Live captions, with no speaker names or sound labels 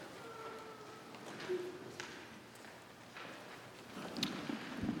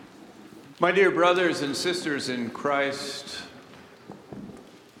My dear brothers and sisters in Christ,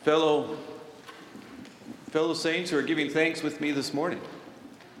 fellow saints who are giving thanks with me this morning.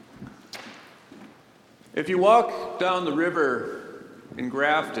 If you walk down the river in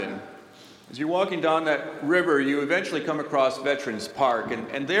Grafton, as you're walking down that river, you eventually come across Veterans Park.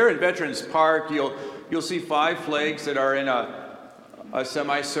 And there in Veterans Park, you'll see 5 flags that are in a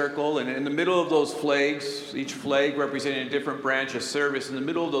semicircle, and in the middle of those flags, each flag representing a different branch of service, in the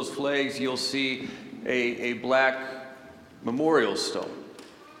middle of those flags you'll see a black memorial stone.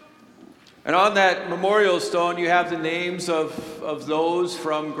 And on that memorial stone you have the names of those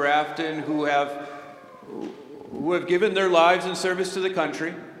from Grafton who have given their lives in service to the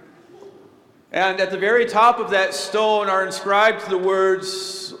country. And at the very top of that stone are inscribed the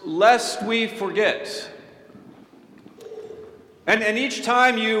words, "Lest we forget." And each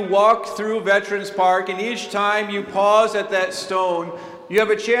time you walk through Veterans Park, and each time you pause at that stone, you have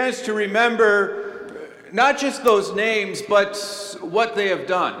a chance to remember not just those names, but what they have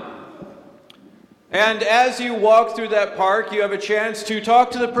done. And as you walk through that park, you have a chance to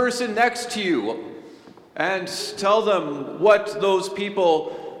talk to the person next to you and tell them what those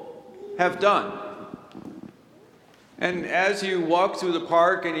people have done. And as you walk through the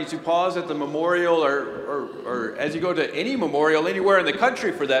park and as you pause at the memorial or as you go to any memorial, anywhere in the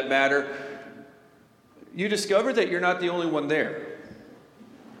country for that matter, you discover that you're not the only one there.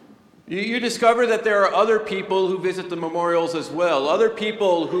 You discover that there are other people who visit the memorials as well, other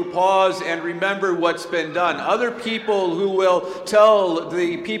people who pause and remember what's been done, other people who will tell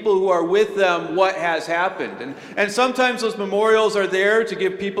the people who are with them what has happened. And sometimes those memorials are there to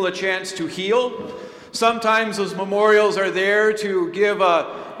give people a chance to heal. Sometimes those memorials are there to give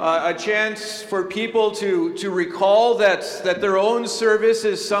a chance for people to recall that their own service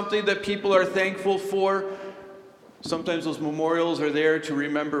is something that people are thankful for. Sometimes those memorials are there to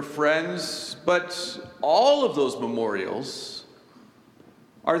remember friends, but all of those memorials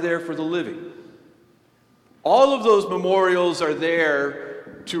are there for the living. All of those memorials are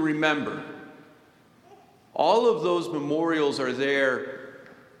there to remember. All of those memorials are there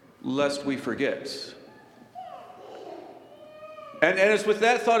lest we forget. And it's with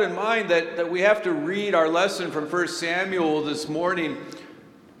that thought in mind that we have to read our lesson from 1 Samuel this morning,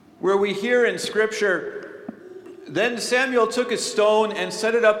 where we hear in Scripture, "Then Samuel took a stone and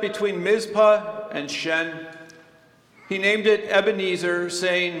set it up between Mizpah and Shen. He named it Ebenezer,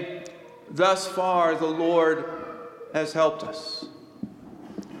 saying, 'Thus far the Lord has helped us.'"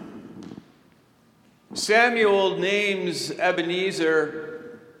 Samuel names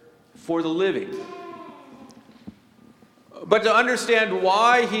Ebenezer for the living. But to understand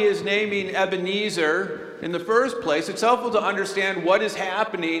why he is naming Ebenezer in the first place, it's helpful to understand what is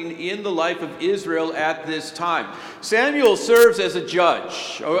happening in the life of Israel at this time. Samuel serves as a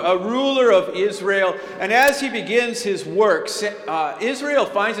judge, a ruler of Israel, and as he begins his work, Israel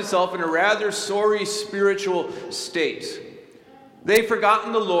finds itself in a rather sorry spiritual state. They've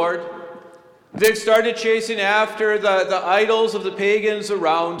forgotten the Lord. They've started chasing after the idols of the pagans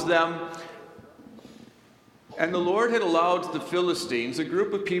around them. And the Lord had allowed the Philistines, a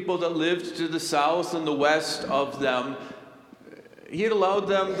group of people that lived to the south and the west of them, he had allowed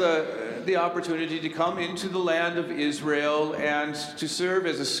them the opportunity to come into the land of Israel and to serve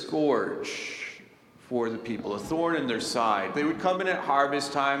as a scourge for the people, a thorn in their side. They would come in at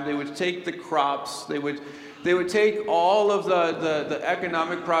harvest time, they would take the crops, they would take all of the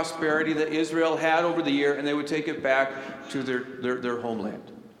economic prosperity that Israel had over the year, and they would take it back to their homeland.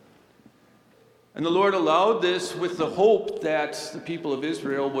 And the Lord allowed this with the hope that the people of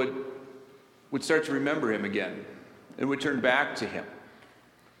Israel would start to remember him again and would turn back to him.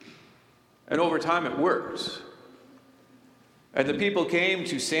 And over time it worked. And the people came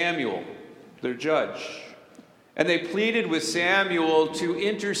to Samuel, their judge, and they pleaded with Samuel to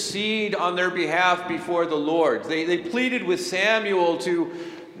intercede on their behalf before the Lord. They pleaded with Samuel to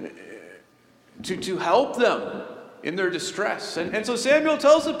help them in their distress. And so Samuel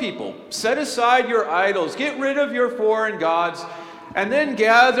tells the people, set aside your idols, get rid of your foreign gods, and then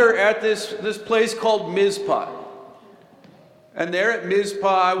gather at this place called Mizpah. And there at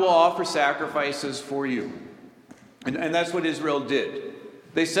Mizpah I will offer sacrifices for you. And that's what Israel did.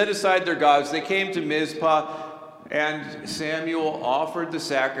 They set aside their gods, they came to Mizpah, and Samuel offered the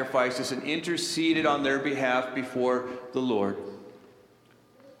sacrifices and interceded on their behalf before the Lord.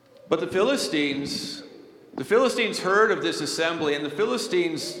 But the Philistines heard of this assembly, and the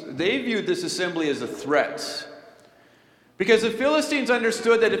Philistines, they viewed this assembly as a threat. Because the Philistines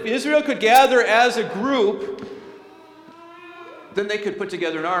understood that if Israel could gather as a group, then they could put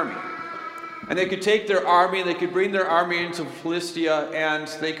together an army. And they could take their army, they could bring their army into Philistia, and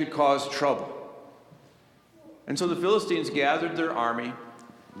they could cause trouble. And so the Philistines gathered their army,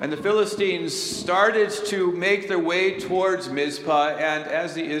 and the Philistines started to make their way towards Mizpah, and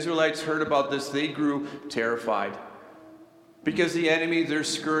as the Israelites heard about this, they grew terrified. Because the enemy, their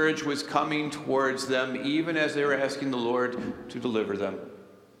scourge, was coming towards them, even as they were asking the Lord to deliver them.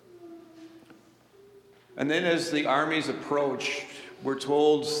 And then as the armies approached, we're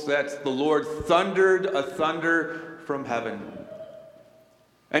told that the Lord thundered a thunder from heaven.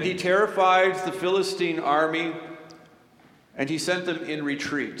 And he terrified the Philistine army, and he sent them in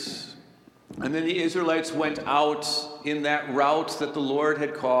retreat. And then the Israelites went out in that route that the Lord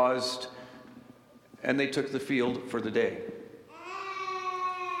had caused, and they took the field for the day.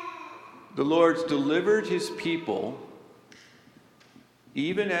 The Lord delivered his people,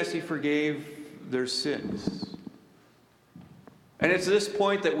 even as he forgave their sins. And it's this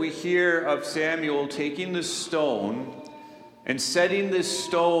point that we hear of Samuel taking the stone and setting this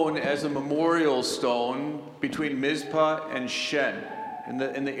stone as a memorial stone between Mizpah and Shen, in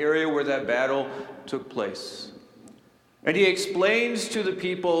the area where that battle took place. And he explains to the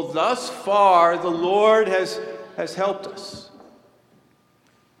people, thus far the Lord has helped us.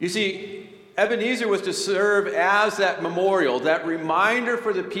 You see, Ebenezer was to serve as that memorial, that reminder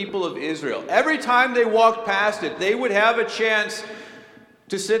for the people of Israel. Every time they walked past it, they would have a chance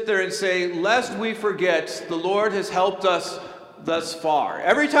to sit there and say, lest we forget, the Lord has helped us thus far.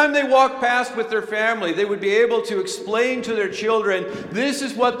 Every time they walked past with their family, they would be able to explain to their children, this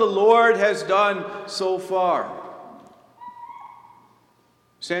is what the Lord has done so far.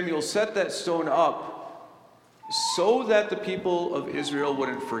 Samuel set that stone up so that the people of Israel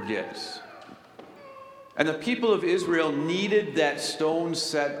wouldn't forget. And the people of Israel needed that stone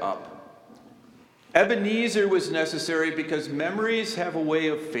set up. Ebenezer was necessary because memories have a way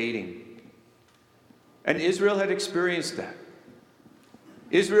of fading. And Israel had experienced that.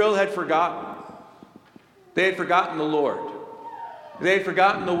 Israel had forgotten. They had forgotten the Lord. They had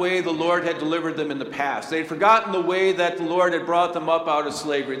forgotten the way the Lord had delivered them in the past. They had forgotten the way that the Lord had brought them up out of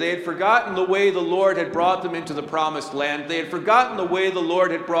slavery. They had forgotten the way the Lord had brought them into the promised land. They had forgotten the way the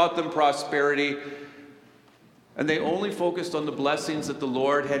Lord had brought them prosperity. And they only focused on the blessings that the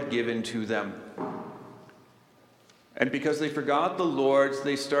Lord had given to them. And because they forgot the Lord,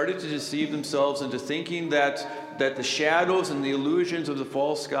 they started to deceive themselves into thinking that the shadows and the illusions of the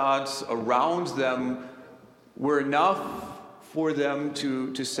false gods around them were enough for them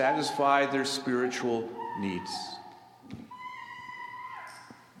to satisfy their spiritual needs.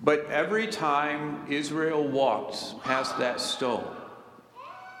 But every time Israel walked past that stone,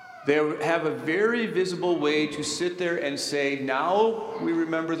 they have a very visible way to sit there and say, now we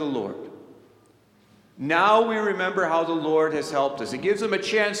remember the Lord. Now we remember how the Lord has helped us. It gives them a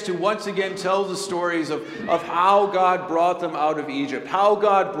chance to once again tell the stories of how God brought them out of Egypt, how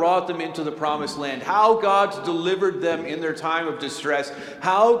God brought them into the promised land, how God delivered them in their time of distress,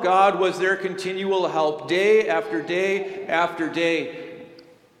 how God was their continual help day after day after day.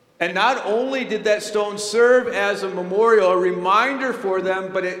 And not only did that stone serve as a memorial, a reminder for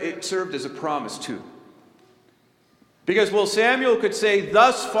them, but it served as a promise too. Because while Samuel could say,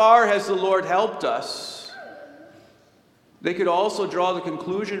 thus far has the Lord helped us, they could also draw the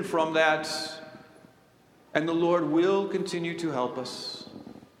conclusion from that, and the Lord will continue to help us.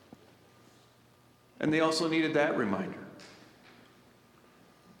 And they also needed that reminder.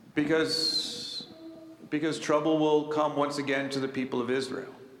 Because trouble will come once again to the people of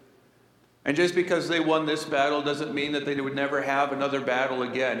Israel. And just because they won this battle doesn't mean that they would never have another battle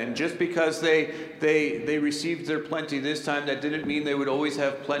again. And just because they received their plenty this time, that didn't mean they would always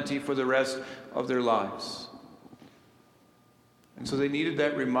have plenty for the rest of their lives. And so they needed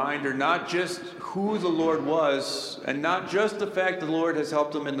that reminder, not just who the Lord was, and not just the fact the Lord has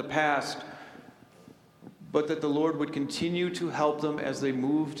helped them in the past, but that the Lord would continue to help them as they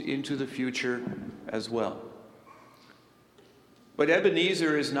moved into the future as well. But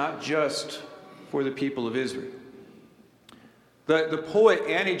Ebenezer is not just for the people of Israel. The poet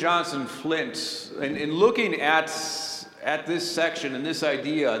Annie Johnson Flint, in looking at this section and this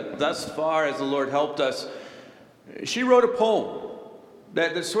idea, thus far as the Lord helped us, she wrote a poem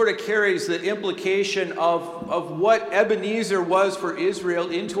that sort of carries the implication of what Ebenezer was for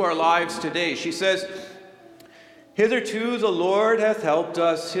Israel into our lives today. She says, "Hitherto the Lord hath helped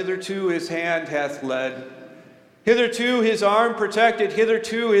us, hitherto his hand hath led. Hitherto his arm protected,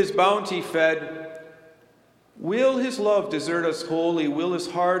 hitherto his bounty fed. Will his love desert us wholly? Will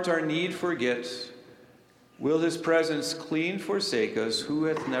his heart our need forget? Will his presence clean forsake us, who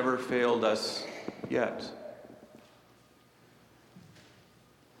hath never failed us yet?"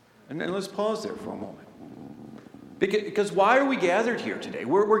 And then let's pause there for a moment. Because why are we gathered here today?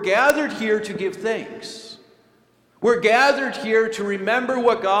 We're gathered here to give thanks. We're gathered here to remember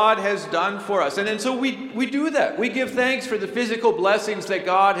what God has done for us. And so we do that. We give thanks for the physical blessings that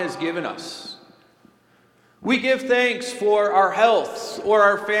God has given us. We give thanks for our health, or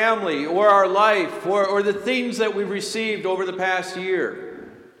our family, or our life, or the things that we've received over the past year.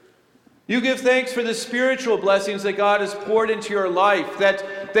 You give thanks for the spiritual blessings that God has poured into your life, that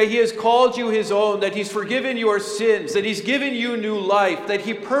He has called you His own, that He's forgiven your sins, that He's given you new life, that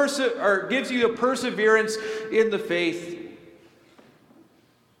He gives you a perseverance in the faith.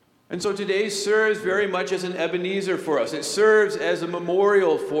 And so today serves very much as an Ebenezer for us. It serves as a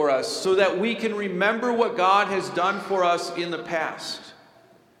memorial for us so that we can remember what God has done for us in the past.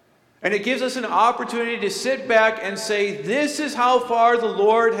 And it gives us an opportunity to sit back and say, this is how far the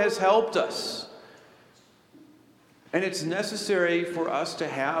Lord has helped us. And it's necessary for us to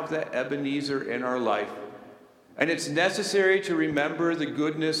have that Ebenezer in our life. And it's necessary to remember the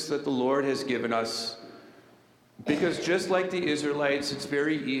goodness that the Lord has given us. Because just like the Israelites, it's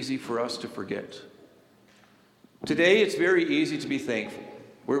very easy for us to forget. Today, it's very easy to be thankful.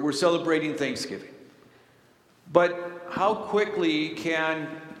 We're celebrating Thanksgiving. But how quickly can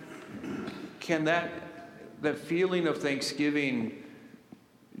that feeling of Thanksgiving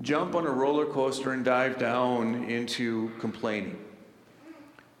jump on a roller coaster and dive down into complaining?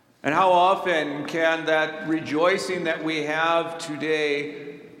 And how often can that rejoicing that we have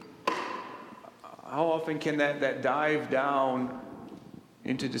today, how often can that dive down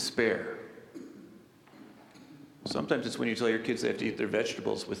into despair? Sometimes it's when you tell your kids they have to eat their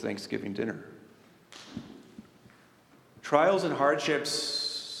vegetables with Thanksgiving dinner. Trials and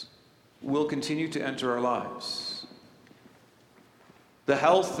hardships will continue to enter our lives. The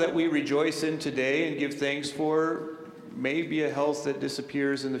health that we rejoice in today and give thanks for may be a health that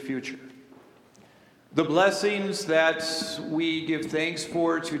disappears in the future. The blessings that we give thanks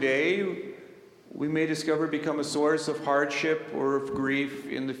for today, we may discover become a source of hardship or of grief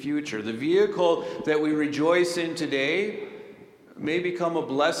in the future. The vehicle that we rejoice in today may become a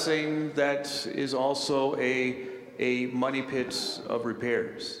blessing that is also a money pit of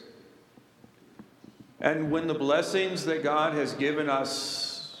repairs. And when the blessings that God has given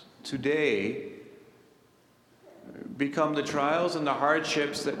us today become the trials and the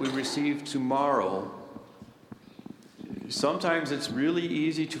hardships that we receive tomorrow, sometimes it's really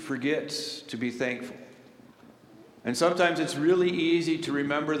easy to forget to be thankful. And sometimes it's really easy to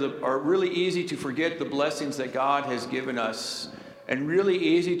really easy to forget the blessings that God has given us, and really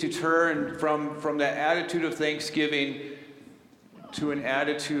easy to turn from that attitude of thanksgiving to an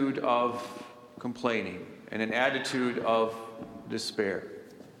attitude of complaining and an attitude of despair.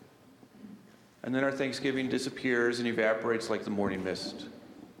 And then our thanksgiving disappears and evaporates like the morning mist.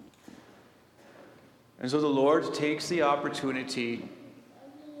 And so the Lord takes the opportunity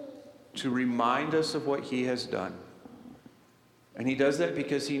to remind us of what He has done. And He does that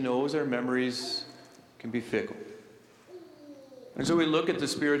because He knows our memories can be fickle. And so we look at the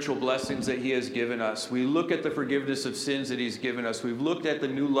spiritual blessings that He has given us. We look at the forgiveness of sins that He's given us. We've looked at the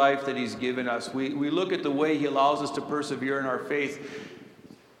new life that He's given us. We look at the way He allows us to persevere in our faith.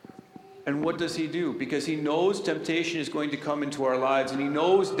 And what does He do? Because He knows temptation is going to come into our lives, and He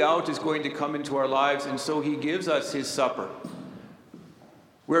knows doubt is going to come into our lives, and so He gives us His supper,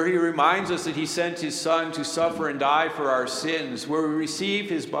 where He reminds us that He sent His Son to suffer and die for our sins, where we receive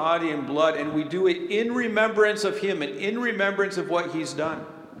His body and blood, and we do it in remembrance of Him and in remembrance of what He's done.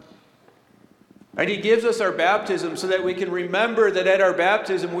 And He gives us our baptism so that we can remember that at our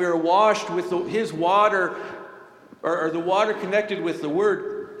baptism we are washed with His water, or the water connected with the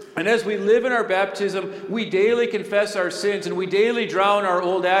Word. And as we live in our baptism, we daily confess our sins, and we daily drown our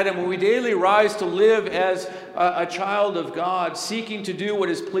old Adam, and we daily rise to live as a child of God, seeking to do what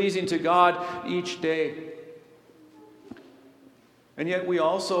is pleasing to God each day. And yet we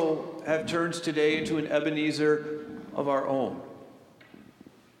also have turned today into an Ebenezer of our own.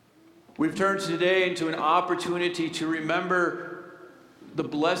 We've turned today into an opportunity to remember the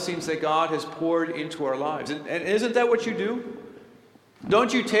blessings that God has poured into our lives. And isn't that what you do?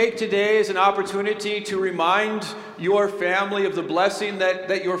 Don't you take today as an opportunity to remind your family of the blessing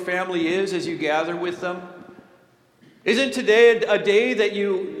that your family is as you gather with them? Isn't today a day that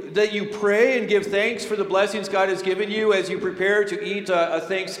you pray and give thanks for the blessings God has given you as you prepare to eat a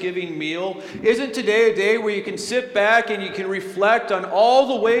Thanksgiving meal? Isn't today a day where you can sit back and you can reflect on all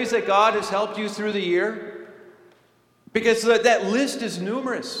the ways that God has helped you through the year? Because that list is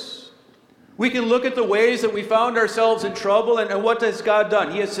numerous. We can look at the ways that we found ourselves in trouble, and what has God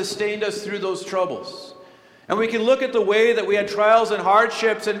done? He has sustained us through those troubles. And we can look at the way that we had trials and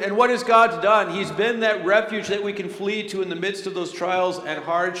hardships, and what has God done? He's been that refuge that we can flee to in the midst of those trials and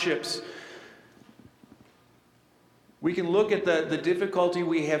hardships. We can look at the difficulty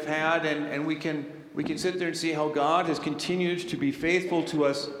we have had, and we can sit there and see how God has continued to be faithful to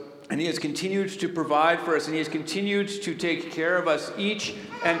us, and He has continued to provide for us, and He has continued to take care of us each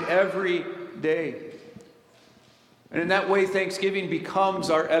and every day. And in that way, Thanksgiving becomes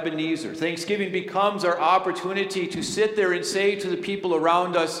our Ebenezer. Thanksgiving becomes our opportunity to sit there and say to the people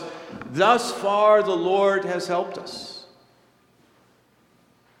around us, thus far the Lord has helped us.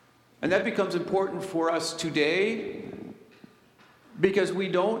 And that becomes important for us today because we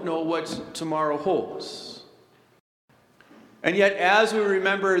don't know what tomorrow holds. And yet, as we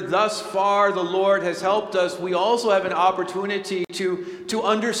remember, thus far the Lord has helped us, we also have an opportunity to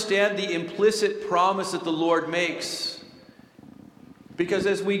understand the implicit promise that the Lord makes. Because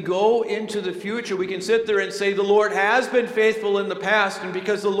as we go into the future, we can sit there and say, the Lord has been faithful in the past, and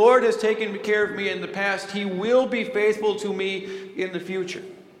because the Lord has taken care of me in the past, He will be faithful to me in the future.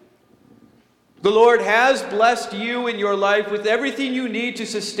 The Lord has blessed you in your life with everything you need to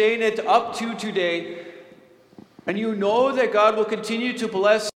sustain it up to today. And you know that God will continue to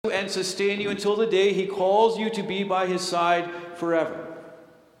bless you and sustain you until the day He calls you to be by His side forever.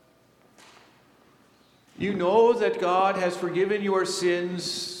 You know that God has forgiven your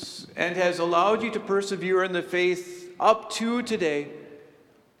sins and has allowed you to persevere in the faith up to today.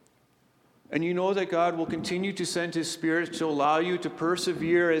 And you know that God will continue to send His Spirit to allow you to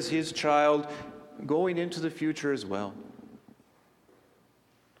persevere as His child going into the future as well.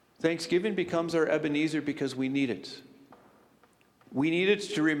 Thanksgiving becomes our Ebenezer because we need it. We need it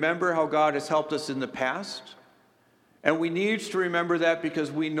to remember how God has helped us in the past. And we need to remember that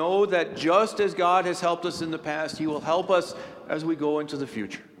because we know that just as God has helped us in the past, He will help us as we go into the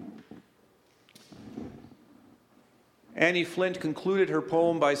future. Annie Flint concluded her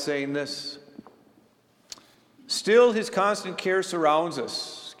poem by saying this: still His constant care surrounds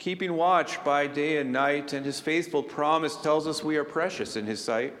us, keeping watch by day and night, and His faithful promise tells us we are precious in His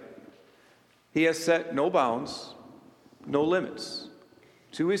sight. He has set no bounds, no limits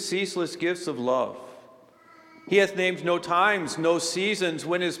to His ceaseless gifts of love. He hath named no times, no seasons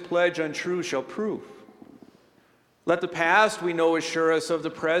when His pledge untrue shall prove. Let the past, we know, assure us of the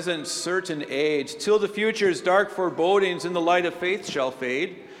present certain age, till the future's dark forebodings in the light of faith shall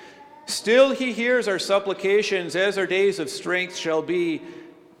fade. Still He hears our supplications as our days of strength shall be,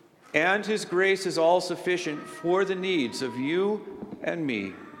 and His grace is all sufficient for the needs of you and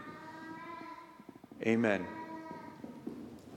me. Amen.